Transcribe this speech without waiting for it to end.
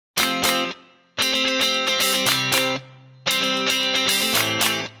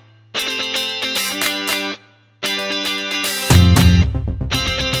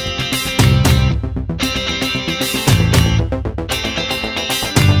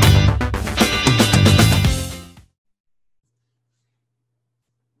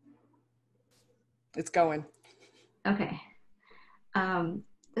It's going. Okay.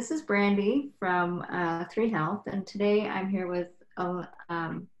 This is Brandy from Three Health, and today I'm here with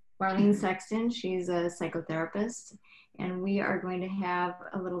Marlene Sexton. She's a psychotherapist, and we are going to have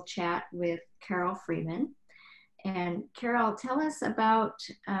a little chat with Carole Freeman. And Carole, tell us about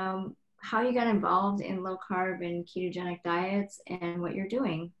how you got involved in low carb and ketogenic diets and what you're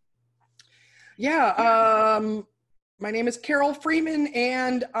doing. Yeah. My name is Carole Freeman,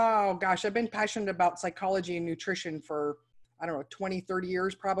 and oh gosh, I've been passionate about psychology and nutrition for, I don't know, 20, 30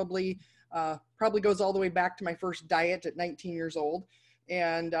 years probably. Probably goes all the way back to my first diet at 19 years old.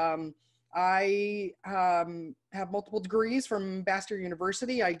 And I have multiple degrees from Bastyr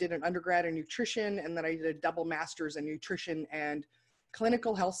University. I did an undergrad in nutrition, and then I did a double master's in nutrition and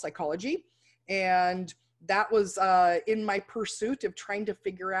clinical health psychology. And that was in my pursuit of trying to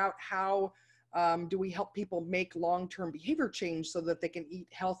figure out how do we help people make long-term behavior change so that they can eat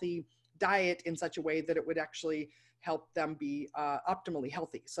healthy diet in such a way that it would actually help them be optimally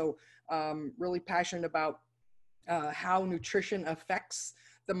healthy. So really passionate about how nutrition affects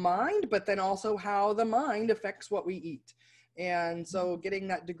the mind, but then also how the mind affects what we eat. And so getting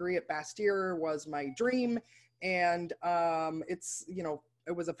that degree at Bastyr was my dream. And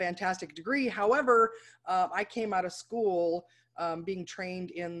it was a fantastic degree. However, I came out of school being trained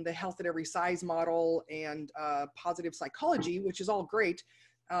in the health at every size model and positive psychology, which is all great.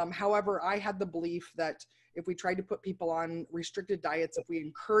 However, I had the belief that if we tried to put people on restricted diets, if we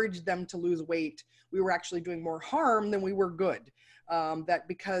encouraged them to lose weight, we were actually doing more harm than we were good. That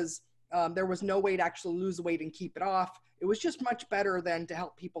because there was no way to actually lose weight and keep it off, it was just much better than to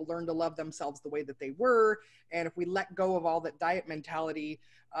help people learn to love themselves the way that they were. And if we let go of all that diet mentality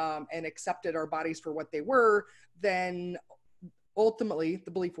and accepted our bodies for what they were, then ultimately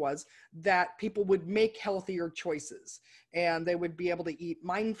the belief was that people would make healthier choices and they would be able to eat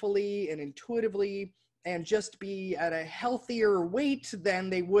mindfully and intuitively and just be at a healthier weight than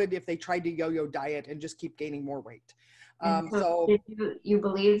they would if they tried to yo-yo diet and just keep gaining more weight. And so, did you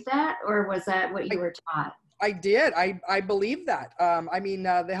believe that, or was that what you were taught? I did. I believe that.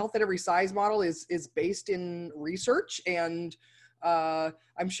 The health at every size model is based in research, and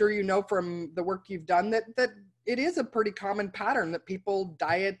I'm sure you know from the work you've done that it is a pretty common pattern that people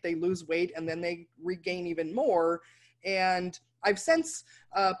diet, they lose weight, and then they regain even more. And I've since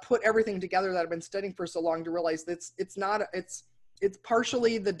put everything together that I've been studying for so long to realize that it's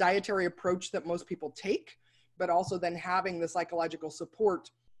partially the dietary approach that most people take, but also then having the psychological support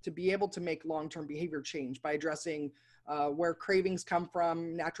to be able to make long-term behavior change by addressing where cravings come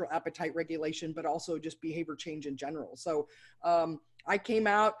from, natural appetite regulation, but also just behavior change in general. So I came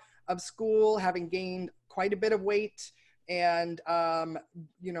out of school having gained quite a bit of weight and,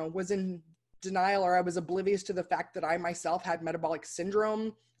 was in denial, or I was oblivious to the fact that I myself had metabolic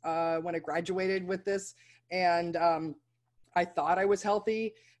syndrome when I graduated with this. And I thought I was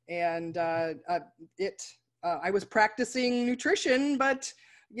healthy, and I was practicing nutrition, but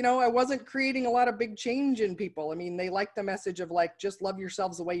I wasn't creating a lot of big change in people. I mean, they like the message of like, just love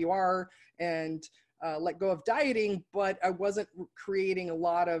yourselves the way you are and let go of dieting, but I wasn't creating a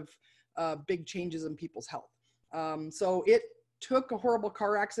lot of big changes in people's health. So it took a horrible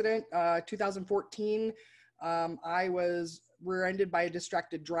car accident, 2014. I was rear-ended by a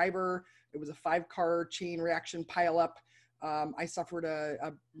distracted driver. It was a 5-car chain reaction pileup. I suffered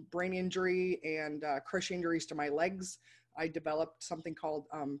a brain injury and crush injuries to my legs. I developed something called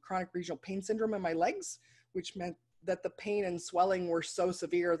chronic regional pain syndrome in my legs, which meant that the pain and swelling were so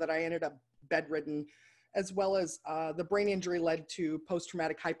severe that I ended up bedridden, as well as the brain injury led to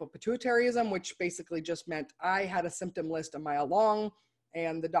post-traumatic hypopituitarism, which basically just meant I had a symptom list a mile long,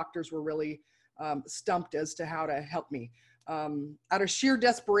 and the doctors were really stumped as to how to help me. Out of sheer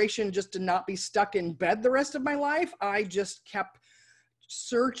desperation just to not be stuck in bed the rest of my life, I just kept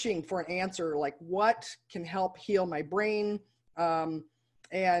searching for an answer, like what can help heal my brain.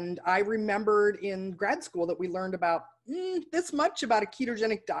 And I remembered in grad school that we learned about this much about a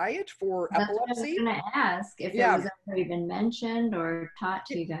ketogenic diet for That's epilepsy. what I was going to ask, if it was ever even mentioned or taught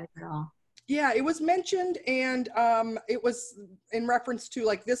to you guys at all. Yeah, it was mentioned, and it was in reference to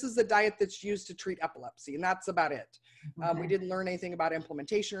like, this is the diet that's used to treat epilepsy, and that's about it. Okay. We didn't learn anything about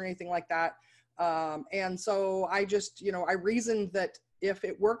implementation or anything like that. And so I just, I reasoned that if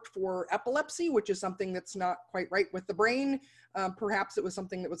it worked for epilepsy, which is something that's not quite right with the brain, perhaps it was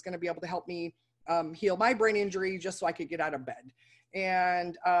something that was going to be able to help me heal my brain injury just so I could get out of bed.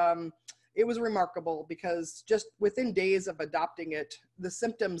 And it was remarkable because just within days of adopting it, the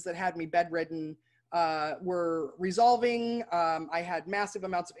symptoms that had me bedridden were resolving. I had massive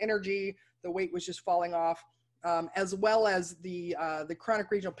amounts of energy. The weight was just falling off. as well as the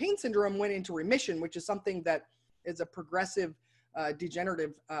chronic regional pain syndrome went into remission, which is something that is a progressive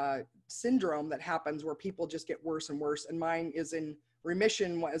degenerative syndrome that happens where people just get worse and worse. And mine is in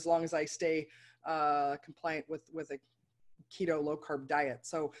remission as long as I stay compliant with a keto low carb diet.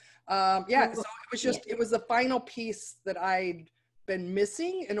 So yeah, so it was the final piece that I'd been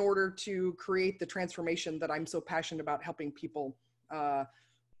missing in order to create the transformation that I'm so passionate about helping people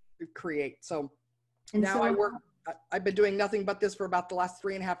create. So now I've been doing nothing but this for about the last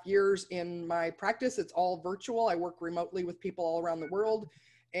 3.5 years in my practice. It's all virtual. I work remotely with people all around the world.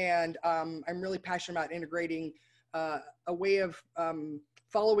 And I'm really passionate about integrating a way of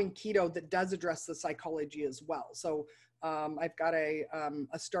following keto that does address the psychology as well. So I've got a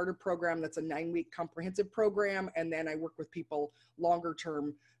starter program that's a 9-week comprehensive program. And then I work with people longer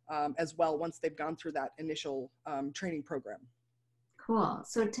term as well once they've gone through that initial training program. Cool.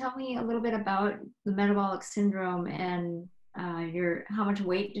 So tell me a little bit about the metabolic syndrome and how much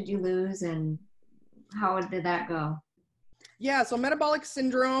weight did you lose and how did that go? Yeah, so metabolic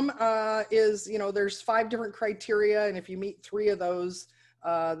syndrome is, there's 5 different criteria, and if you meet 3 of those,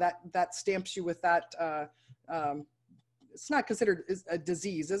 that stamps you with that. It's not considered a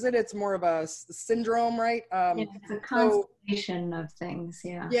disease, is it? It's more of a syndrome, right? Yeah, it's a constellation of things.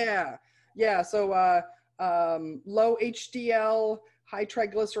 Yeah. Yeah. So low HDL, high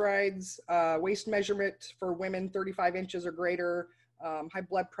triglycerides, waist measurement for women 35 inches or greater, high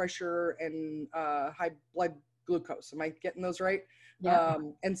blood pressure, and high blood glucose. Am I getting those right? Yeah.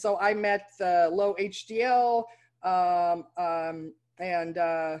 And so I met the low HDL and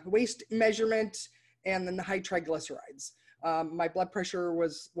waist measurement, and then the high triglycerides. My blood pressure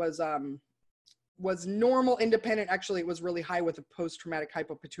was normal, independent. Actually, it was really high with a post-traumatic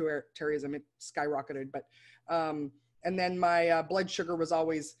hypopituitarism. It skyrocketed, but and then my blood sugar was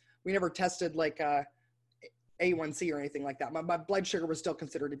always. We never tested like A1C or anything like that. My blood sugar was still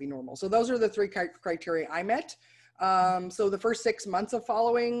considered to be normal. So those are the 3 criteria I met. So the first 6 months of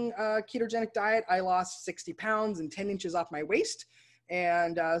following ketogenic diet, I lost 60 pounds and 10 inches off my waist.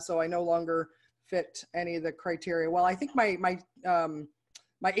 And so I no longer fit any of the criteria. Well, I think my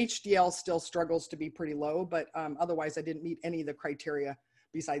HDL still struggles to be pretty low, but otherwise I didn't meet any of the criteria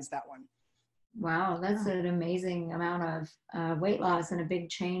besides that one. Wow, that's an amazing amount of weight loss and a big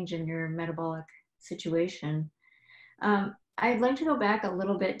change in your metabolic situation. I'd like to go back a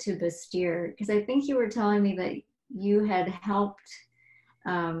little bit to Bastyr, because I think you were telling me that you had helped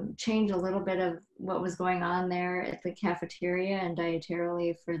change a little bit of what was going on there at the cafeteria and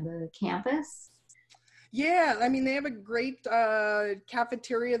dietarily for the campus. Yeah, I mean, they have a great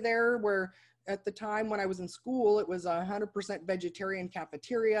cafeteria there where at the time when I was in school, it was 100% vegetarian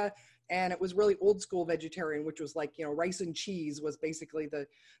cafeteria. And it was really old school vegetarian, which was like, rice and cheese was basically the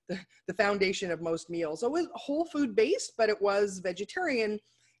foundation of most meals. So it was whole food based, but it was vegetarian.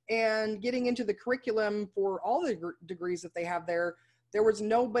 And getting into the curriculum for all the degrees that they have there, there was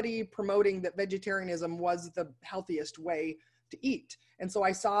nobody promoting that vegetarianism was the healthiest way to eat. And so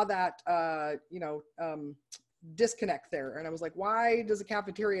I saw that, disconnect there. And I was like, why does a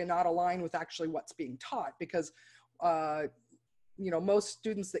cafeteria not align with actually what's being taught? Because, most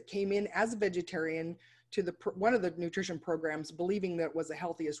students that came in as a vegetarian to one of the nutrition programs, believing that it was the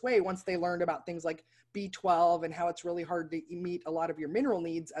healthiest way, once they learned about things like B12 and how it's really hard to meet a lot of your mineral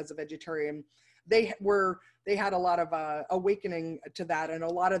needs as a vegetarian, they had a lot of awakening to that. And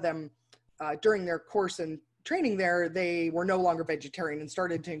a lot of them during their course and training there, they were no longer vegetarian and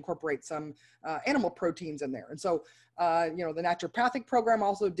started to incorporate some animal proteins in there. And so, the naturopathic program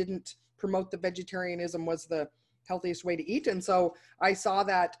also didn't promote the vegetarianism was the healthiest way to eat. And so I saw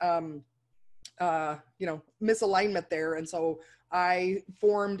that, misalignment there. And so I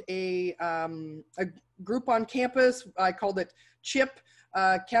formed a group on campus. I called it CHIP,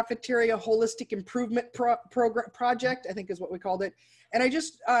 Cafeteria Holistic Improvement Project, I think is what we called it. And I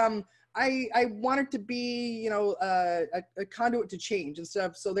just, I wanted to be, a conduit to change and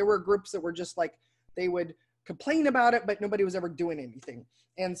stuff. So there were groups that were just like, they would complain about it, but nobody was ever doing anything.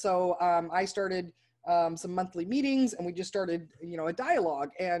 And so I started some monthly meetings, and we just started, a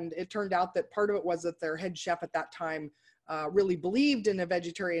dialogue. And it turned out that part of it was that their head chef at that time really believed in a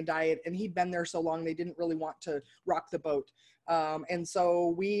vegetarian diet, and he'd been there so long they didn't really want to rock the boat. And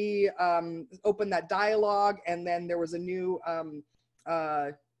so we opened that dialogue, and then there was a new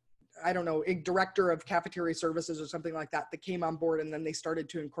a director of cafeteria services or something like that came on board, and then they started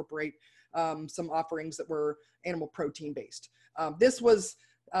to incorporate some offerings that were animal protein based. This was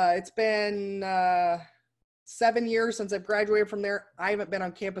it's been 7 years since I've graduated from there. I haven't been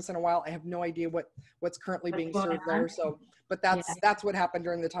on campus in a while. I have no idea what's currently being served there. So, but that's what happened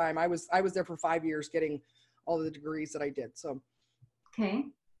during the time. I was there for 5 years getting all the degrees that I did. So. Okay,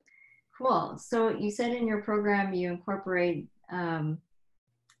 cool. So you said in your program you incorporate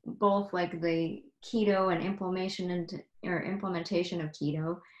both like the keto and implementation of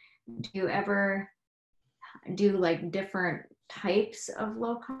keto. Do you ever do like different types of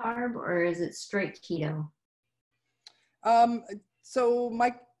low carb, or is it straight keto? So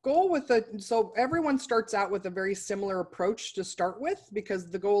my goal so everyone starts out with a very similar approach to start with, because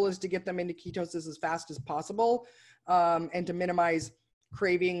the goal is to get them into ketosis as fast as possible, and to minimize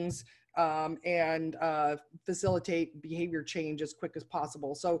cravings, and facilitate behavior change as quick as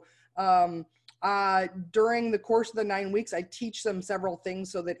possible. So during the course of the 9 weeks, I teach them several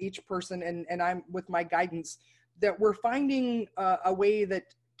things so that each person, and I'm with my guidance, that we're finding a way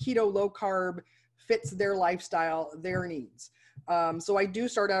that keto low carb fits their lifestyle, their needs. So I do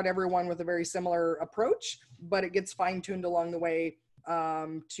start out everyone with a very similar approach, but it gets fine-tuned along the way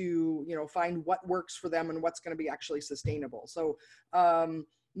to find what works for them and what's going to be actually sustainable. So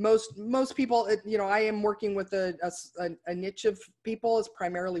most people, I am working with a niche of people. It's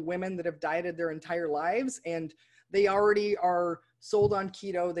primarily women that have dieted their entire lives, and they already are sold on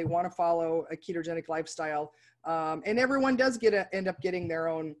keto. They want to follow a ketogenic lifestyle, and everyone does end up getting their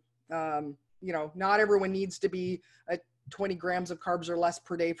own. Not everyone needs to be at 20 grams of carbs or less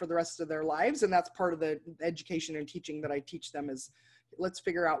per day for the rest of their lives, and that's part of the education and teaching that I teach them is, let's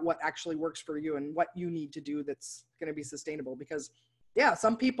figure out what actually works for you and what you need to do that's going to be sustainable. Because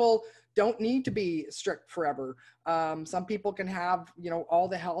some people don't need to be strict forever. Some people can have, all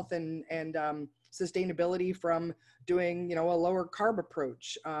the health and sustainability from doing, a lower carb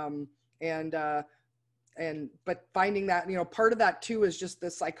approach. But finding that, part of that too is just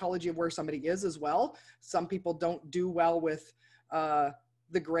the psychology of where somebody is as well. Some people don't do well with the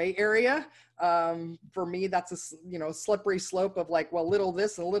gray area. For me, that's a slippery slope of like, well, little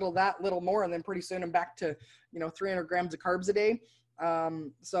this and little that, little more, and then pretty soon I'm back to 300 grams of carbs a day.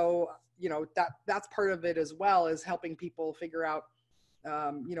 So that's part of it as well, is helping people figure out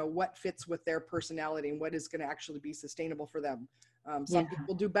what fits with their personality and what is going to actually be sustainable for them. Some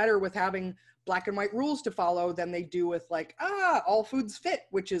people do better with having black and white rules to follow than they do with like, all foods fit,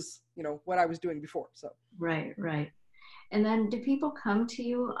 which is, what I was doing before. So. Right. And then do people come to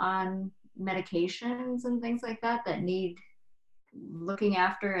you on medications and things like that need looking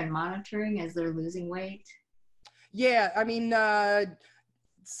after and monitoring as they're losing weight? Yeah. I mean,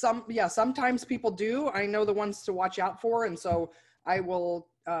 sometimes people do. I know the ones to watch out for. And so I will,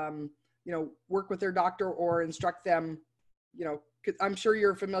 work with their doctor or instruct them, 'cause I'm sure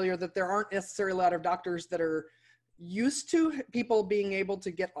you're familiar that there aren't necessarily a lot of doctors that are used to people being able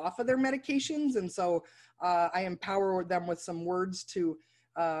to get off of their medications. And so I empower them with some words to,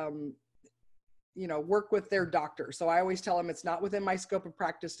 work with their doctor. So I always tell them it's not within my scope of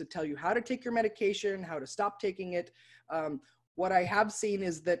practice to tell you how to take your medication, how to stop taking it. What I have seen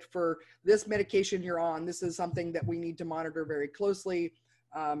is that for this medication you're on, this is something that we need to monitor very closely.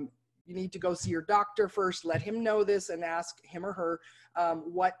 You need to go see your doctor first, let him know this, and ask him or her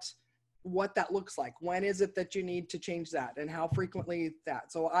what that looks like. When is it that you need to change that, and how frequently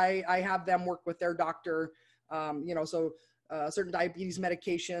that? So I have them work with their doctor, certain diabetes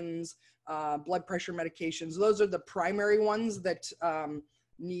medications, blood pressure medications. Those are the primary ones that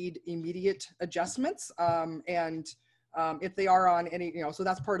need immediate adjustments. If they are on any, so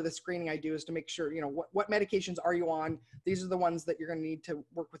that's part of the screening I do, is to make sure, what medications are you on? These are the ones that you're going to need to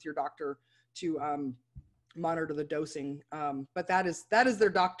work with your doctor to monitor the dosing. But that is their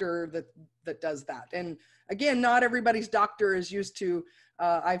doctor that does that. And again, not everybody's doctor is used to,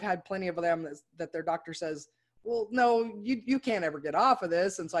 I've had plenty of them that their doctor says, well, no, you can't ever get off of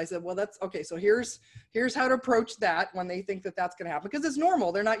this. And so I said, well, that's okay. So here's how to approach that when they think that that's going to happen, because it's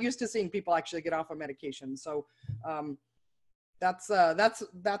normal. They're not used to seeing people actually get off of medication. So that's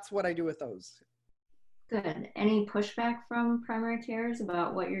what I do with those. Good. Any pushback from primary cares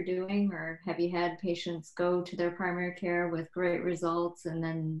about what you're doing, or have you had patients go to their primary care with great results and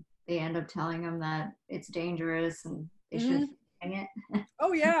then they end up telling them that it's dangerous and they should it?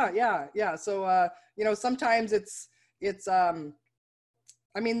 Oh yeah. So sometimes it's there's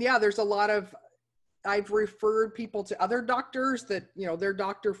a lot of, I've referred people to other doctors that their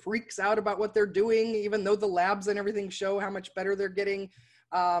doctor freaks out about what they're doing, even though the labs and everything show how much better they're getting.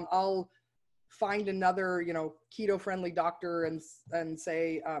 I'll find another keto friendly doctor and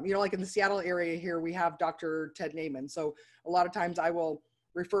say, like in the Seattle area here, we have Dr. Ted Naiman. So a lot of times I will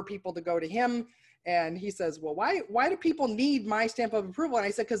refer people to go to him. And he says, well, why do people need my stamp of approval? And I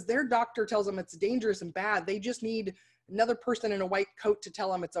said, because their doctor tells them it's dangerous and bad. They just need another person in a white coat to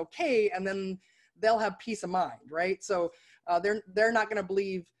tell them it's okay. And then they'll have peace of mind, right? So they're not going to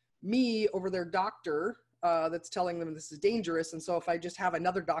believe me over their doctor. that's telling them this is dangerous. And so if I just have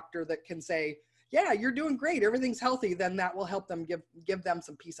another doctor that can say, yeah, you're doing great, everything's healthy, then that will help them give them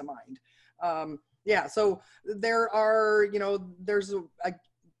some peace of mind. Yeah, so there are, there's a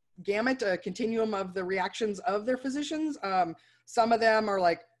gamut, a continuum of the reactions of their physicians. Some of them are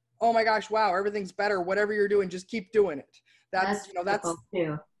like, oh my gosh, wow, everything's better. Whatever you're doing, just keep doing it. That's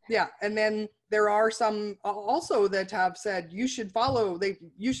too. Yeah. And then there are some also that have said, you should follow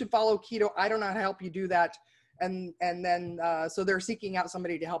keto. I don't know how to help you do that. And then, so they're seeking out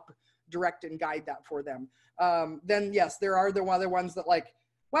somebody to help direct and guide that for them. Then yes, there are the other ones that like,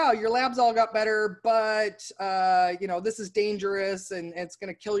 wow, your labs all got better, but, this is dangerous and it's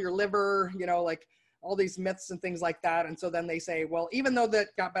going to kill your liver, like all these myths and things like that. And so then they say, well, even though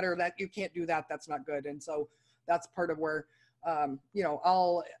that got better, that you can't do that, that's not good. And so that's part of where,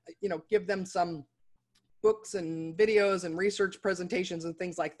 I'll, give them some books and videos and research presentations and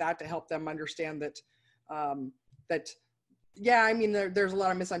things like that to help them understand that, yeah, I mean, there's a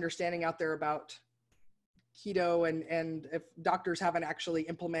lot of misunderstanding out there about keto, and if doctors haven't actually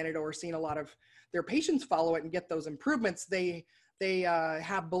implemented or seen a lot of their patients follow it and get those improvements, they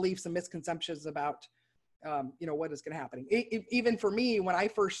have beliefs and misconceptions about, what is going to happen. Even for me, when I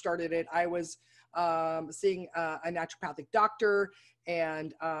first started it, I was seeing a naturopathic doctor,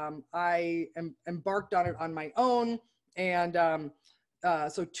 and I embarked on it on my own. And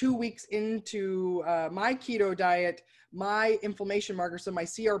so 2 weeks into my keto diet, my inflammation marker, so my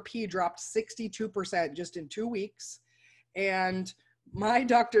CRP dropped 62% just in 2 weeks. And my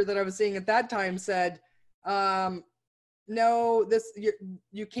doctor that I was seeing at that time said, no,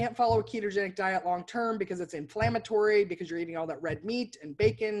 you can't follow a ketogenic diet long-term because it's inflammatory, because you're eating all that red meat and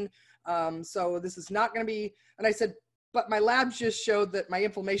bacon. So this is not going to be, and I said, but my labs just showed that my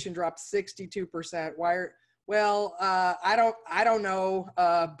inflammation dropped 62%. I don't know,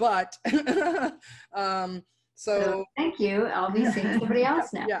 but, so thank you. I'll be seeing somebody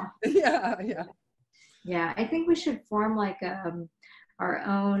else now. Yeah. I think we should form like our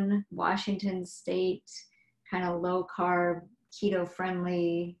own Washington State kind of low carb, keto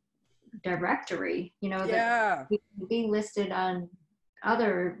friendly directory, that we can be listed on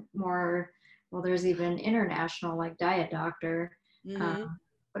other more, well, there's even international like Diet Doctor,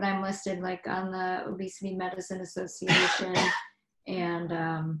 but I'm listed like on the Obesity Medicine Association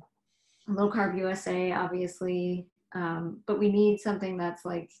and Low Carb USA, obviously, but we need something that's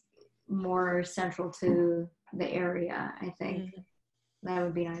like more central to the area. I think that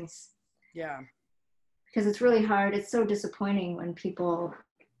would be nice. Yeah. Because it's really hard. It's so disappointing when people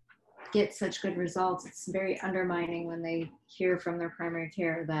get such good results. It's very undermining when they hear from their primary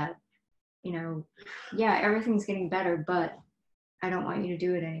care that, yeah, everything's getting better, but I don't want you to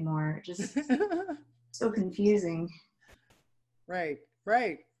do it anymore. Just so confusing. Right.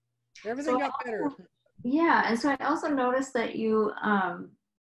 Everything got better. Yeah. And so I also noticed that you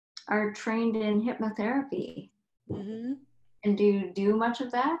are trained in hypnotherapy. Mm-hmm. And do you do much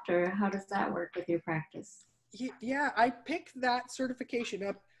of that, or how does that work with your practice? Yeah, I picked that certification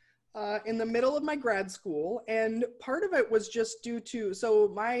up in the middle of my grad school, and part of it was just due to, so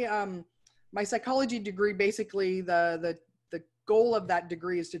my psychology degree, basically the goal of that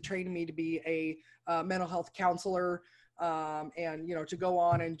degree is to train me to be a mental health counselor, and to go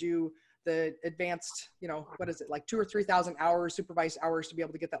on and do the advanced, what is it, like 2,000 or 3,000 hours, supervised hours to be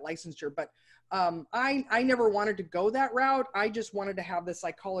able to get that licensure. But I never wanted to go that route. I just wanted to have the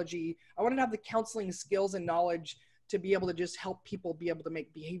psychology. I wanted to have the counseling skills and knowledge to be able to just help people be able to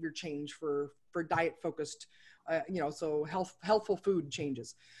make behavior change for diet focused, so healthful food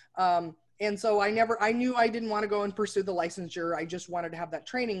changes. And so I knew I didn't want to go and pursue the licensure. I just wanted to have that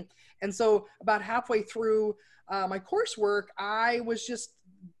training. And so about halfway through my coursework, I was just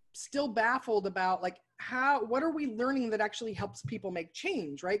still baffled about like, what are we learning that actually helps people make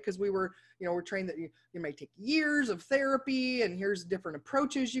change, right? Because we're trained that you might take years of therapy, and here's different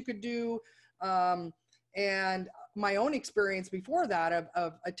approaches you could do. And my own experience before that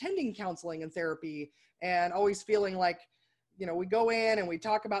of attending counseling and therapy, and always feeling like, we go in and we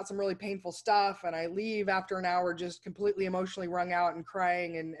talk about some really painful stuff, and I leave after an hour just completely emotionally wrung out and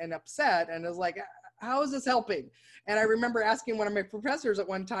crying and upset. And it was like, how is this helping? And I remember asking one of my professors at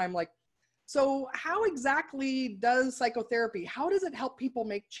one time, like, so how exactly does psychotherapy, how does it help people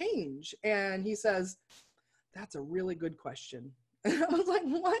make change? And he says, that's a really good question. And I was like,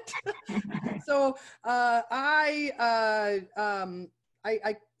 what? So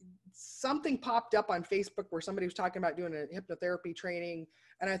something popped up on Facebook where somebody was talking about doing a hypnotherapy training.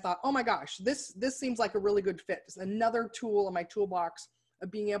 And I thought, oh my gosh, this seems like a really good fit. It's another tool in my toolbox of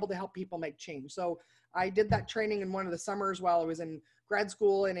being able to help people make change. So I did that training in one of the summers while I was in grad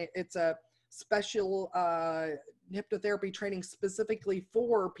school, and it's a special hypnotherapy training specifically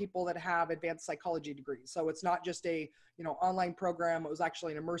for people that have advanced psychology degrees. So it's not just a, online program. It was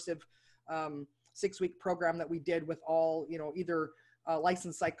actually an immersive 6-week program that we did with all, either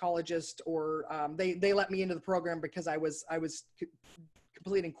licensed psychologist or they let me into the program because I was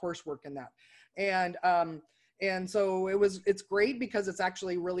completing coursework in that. And so it's great because it's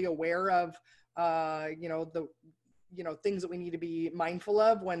actually really aware of, things that we need to be mindful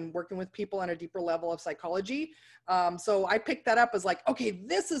of when working with people on a deeper level of psychology. So I picked that up as like, okay,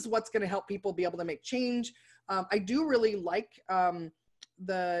 this is what's going to help people be able to make change. I do really like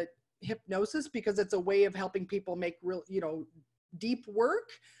the hypnosis because it's a way of helping people make real, deep work.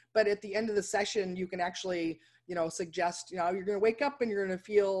 But at the end of the session, you can actually, suggest, you're going to wake up and you're going to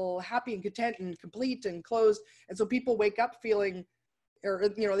feel happy and content and complete and closed. And so people wake up feeling, or,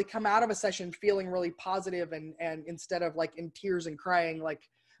 they come out of a session feeling really positive and instead of like in tears and crying, like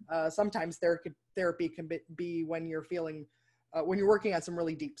sometimes therapy can be when you're feeling, when you're working on some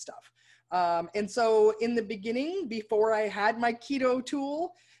really deep stuff. And so in the beginning, before I had my keto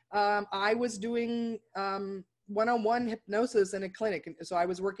tool, I was doing one-on-one hypnosis in a clinic. And so I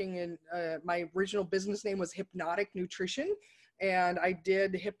was working in, my original business name was Hypnotic Nutrition, and I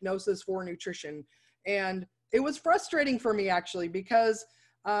did hypnosis for nutrition. And it was frustrating for me actually, because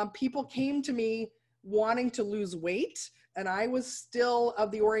people came to me wanting to lose weight. And I was still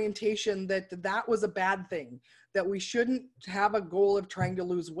of the orientation that that was a bad thing, that we shouldn't have a goal of trying to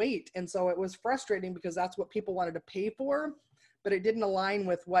lose weight. And so it was frustrating because that's what people wanted to pay for, but it didn't align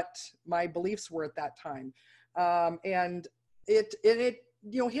with what my beliefs were at that time. And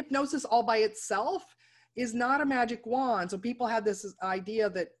hypnosis all by itself is not a magic wand. So people had this idea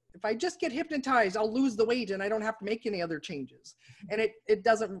that if I just get hypnotized, I'll lose the weight and I don't have to make any other changes. And it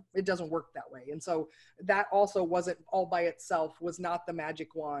doesn't work that way. And so that also wasn't all by itself, was not the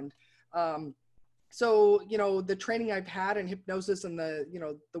magic wand. So, the training I've had in hypnosis and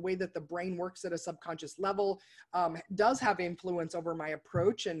the way that the brain works at a subconscious level does have influence over my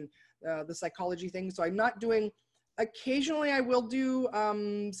approach and the psychology thing. So I'm not doing, occasionally I will do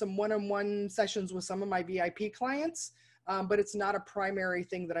some one-on-one sessions with some of my VIP clients, but it's not a primary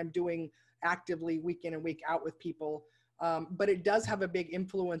thing that I'm doing actively week in and week out with people. But it does have a big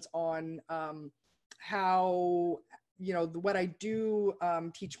influence on how, what I do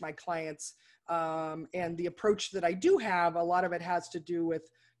teach my clients and the approach that I do have. A lot of it has to do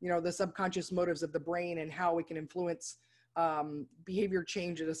with, the subconscious motives of the brain and how we can influence behavior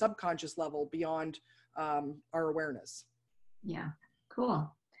change at a subconscious level beyond our awareness. Yeah,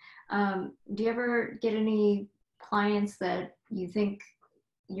 cool. Do you ever get any clients that you think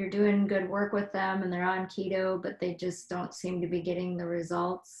you're doing good work with them and they're on keto, but they just don't seem to be getting the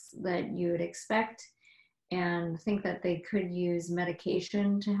results that you would expect, and think that they could use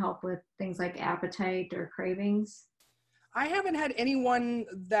medication to help with things like appetite or cravings? I haven't had anyone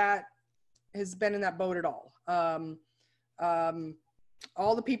that has been in that boat at all.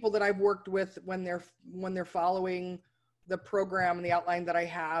 All the people that I've worked with, when they're following the program and the outline that I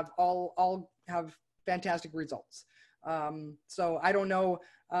have, all have fantastic results. So I don't know.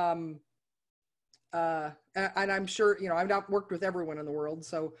 And I'm sure, I've not worked with everyone in the world.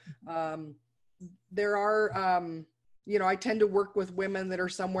 So there are, I tend to work with women that are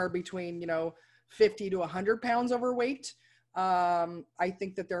somewhere between, 50 to 100 pounds overweight. I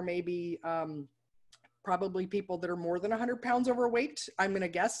think that there may be probably people that are more than 100 pounds overweight. I'm going to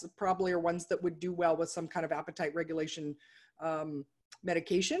guess probably are ones that would do well with some kind of appetite regulation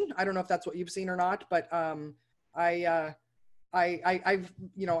medication. I don't know if that's what you've seen or not, but I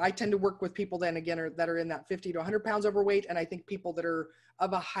tend to work with people then again that are in that 50 to 100 pounds overweight. And I think people that are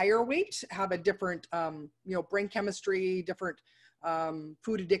of a higher weight have a different, brain chemistry, different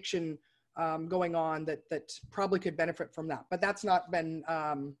food addiction going on that probably could benefit from that. But that's not been,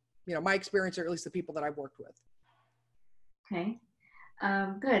 my experience, or at least the people that I've worked with. Okay,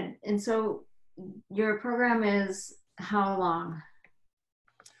 good. And so your program is how long?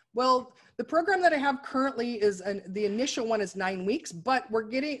 Well, the program that I have currently is the initial one is 9 weeks, but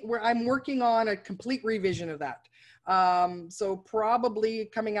I'm working on a complete revision of that. So probably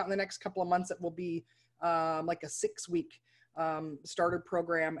coming out in the next couple of months, it will be like a 6-week starter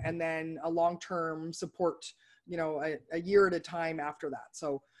program, and then a long-term support, a year at a time after that.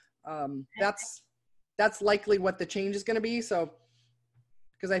 So that's likely what the change is going to be. So,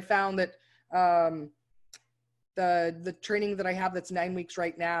 because I found that the training that I have that's 9 weeks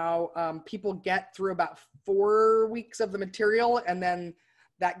right now, people get through about 4 weeks of the material, and then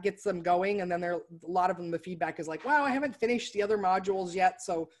that gets them going. And then a lot of them, the feedback is like, wow, I haven't finished the other modules yet.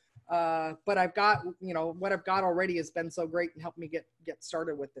 So But I've got, what I've got already has been so great and helped me get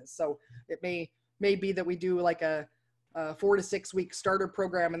started with this. So it may be that we do like a 4 to 6 week starter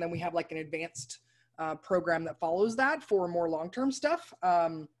program, and then we have like an advanced program that follows that for more long-term stuff.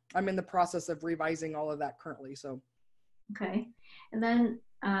 I'm in the process of revising all of that currently. So. Okay. And then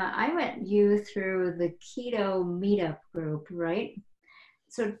I met you through the Keto meetup group, right?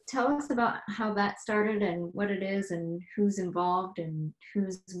 So tell us about how that started and what it is and who's involved and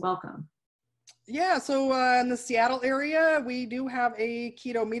who's welcome. Yeah, so in the Seattle area, we do have a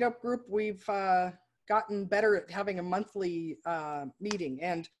keto meetup group. We've gotten better at having a monthly meeting.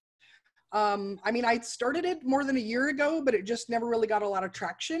 And I mean, I started it more than a year ago, but it just never really got a lot of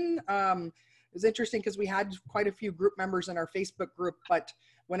traction. It was interesting because we had quite a few group members in our Facebook group, but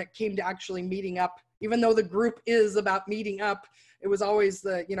when it came to actually meeting up, even though the group is about meeting up, it was always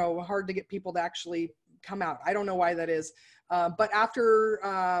hard to get people to actually come out. I don't know why that is. But after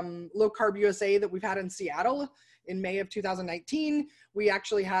Low Carb USA that we've had in Seattle in May of 2019, we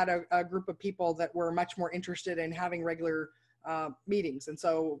actually had a group of people that were much more interested in having regular meetings. And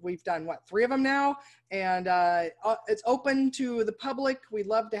so we've done 3 of them now, and it's open to the public. We'd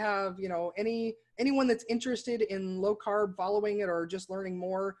love to have, anyone that's interested in low carb, following it, or just learning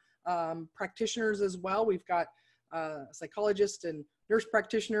more, practitioners as well. We've got psychologists and nurse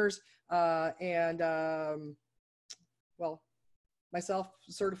practitioners, and myself,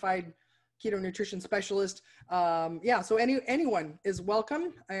 certified keto nutrition specialist. So anyone is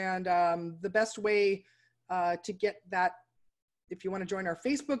welcome. And the best way to get that, if you want to join our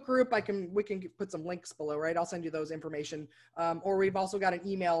Facebook group, we can put some links below, right? I'll send you those information. Or we've also got an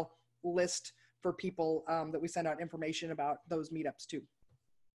email list for people that we send out information about those meetups too.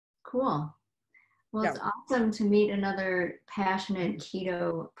 Cool. Well, It's awesome to meet another passionate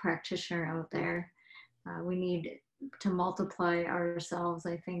keto practitioner out there. We need to multiply ourselves,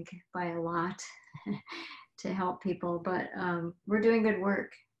 I think, by a lot to help people, but we're doing good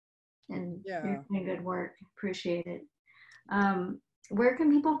work, and you're doing good work. Appreciate it. Where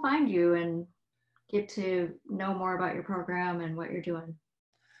can people find you and get to know more about your program and what you're doing?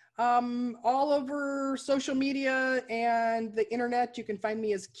 All over social media and the internet. You can find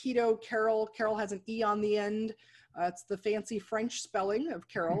me as Keto Carole. Carole has an E on the end. It's the fancy French spelling of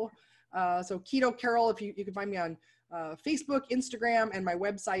Carole. So Keto Carole, you can find me on Facebook, Instagram, and my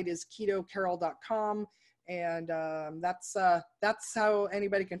website is ketocarole.com. And that's how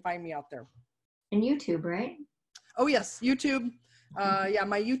anybody can find me out there. And YouTube, right? Oh yes, YouTube.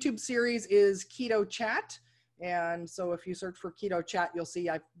 My YouTube series is Keto Chat. And so if you search for Keto Chat, you'll see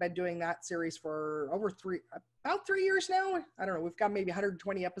I've been doing that series for about 3 years now. I don't know. We've got maybe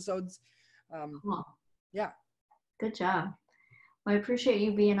 120 episodes. Cool. Yeah. Good job. Well, I appreciate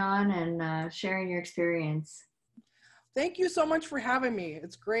you being on and sharing your experience. Thank you so much for having me.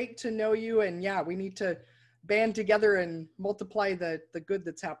 It's great to know you. And we need to band together and multiply the good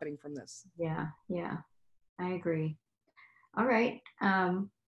that's happening from this. Yeah. I agree. All right. I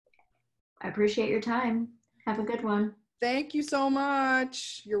appreciate your time. Have a good one. Thank you so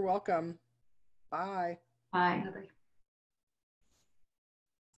much. You're welcome. Bye. Bye.